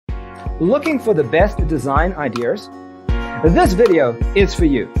Looking for the best design ideas? This video is for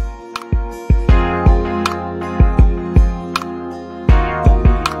you.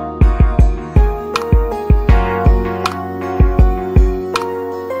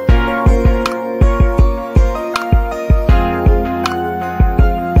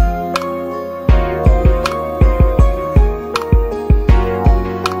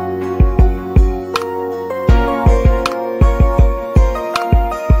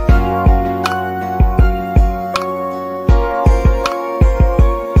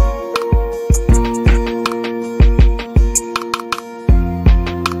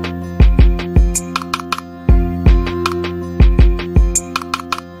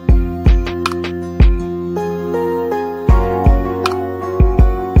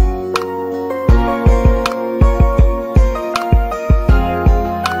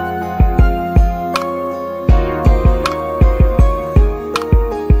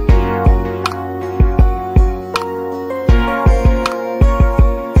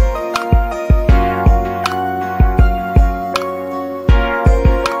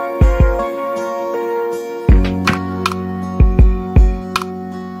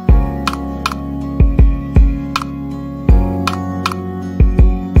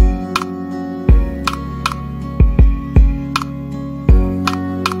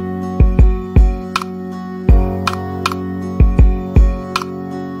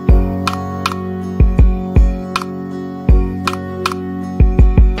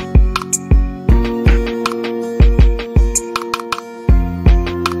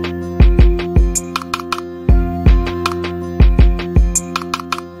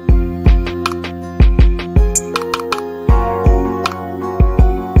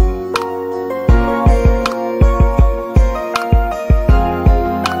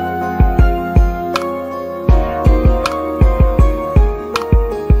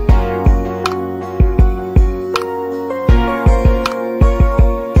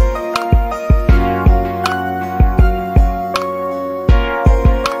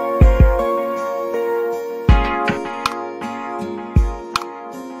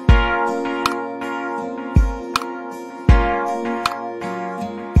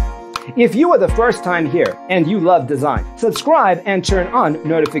 If you are the first time here and you love design, subscribe and turn on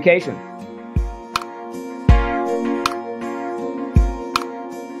notifications.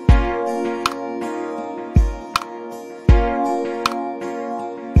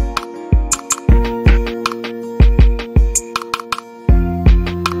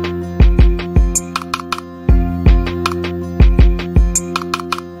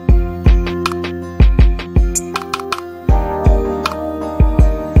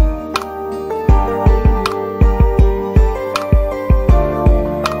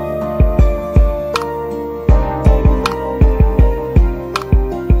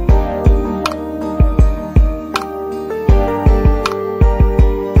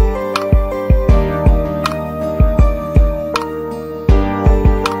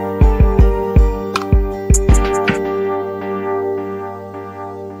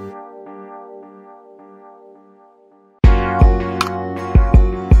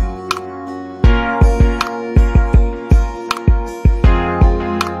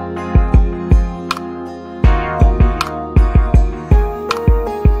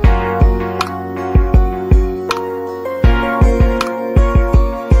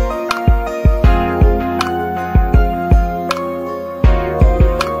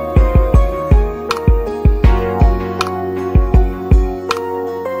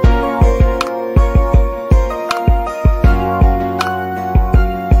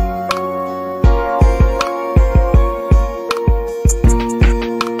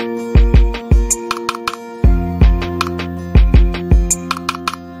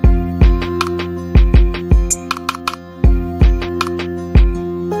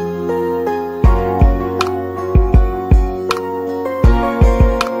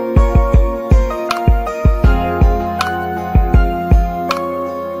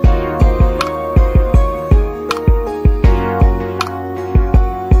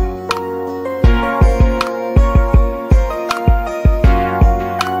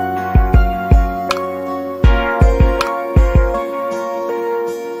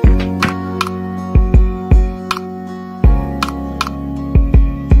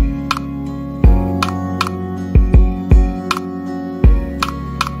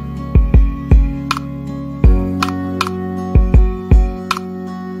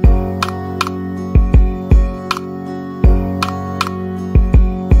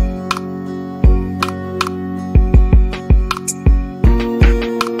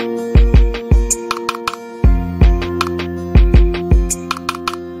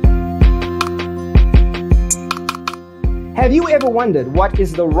 Have you ever wondered what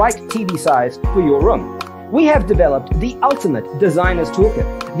is the right TV size for your room? We have developed the ultimate designer's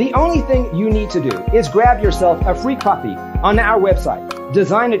toolkit. The only thing you need to do is grab yourself a free copy on our website,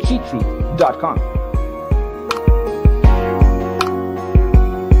 designercheatsheet.com.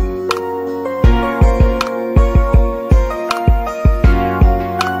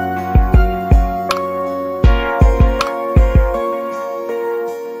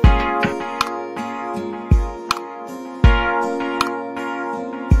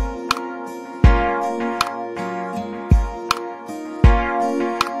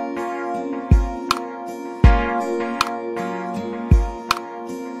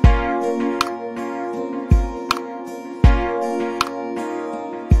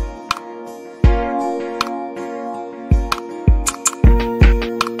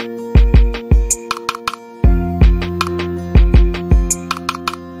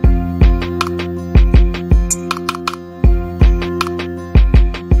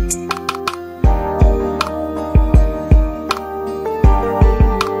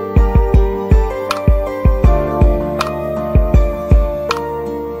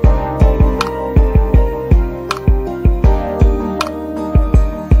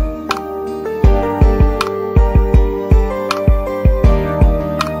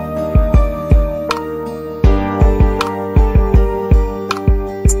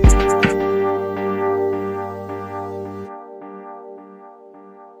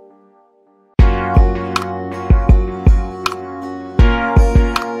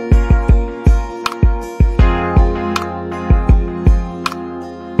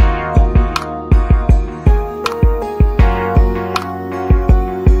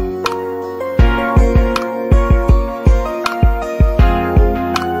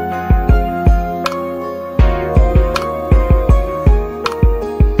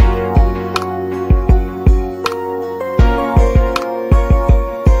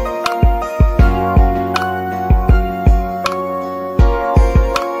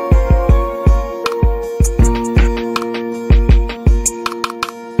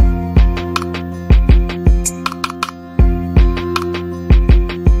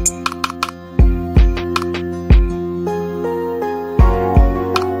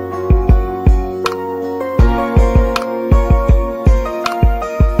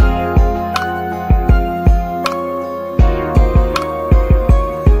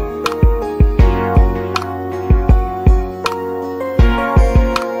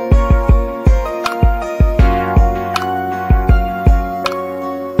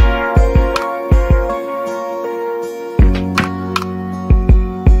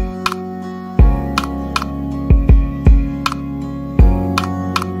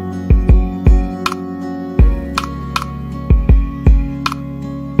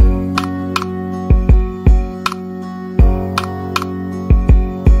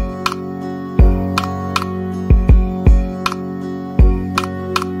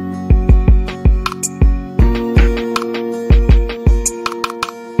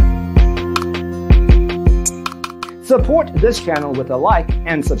 Support this channel with a like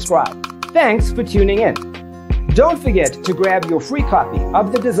and subscribe. Thanks for tuning in. Don't forget to grab your free copy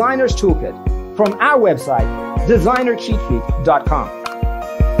of the Designer's Toolkit from our website, designercheatsheet.com.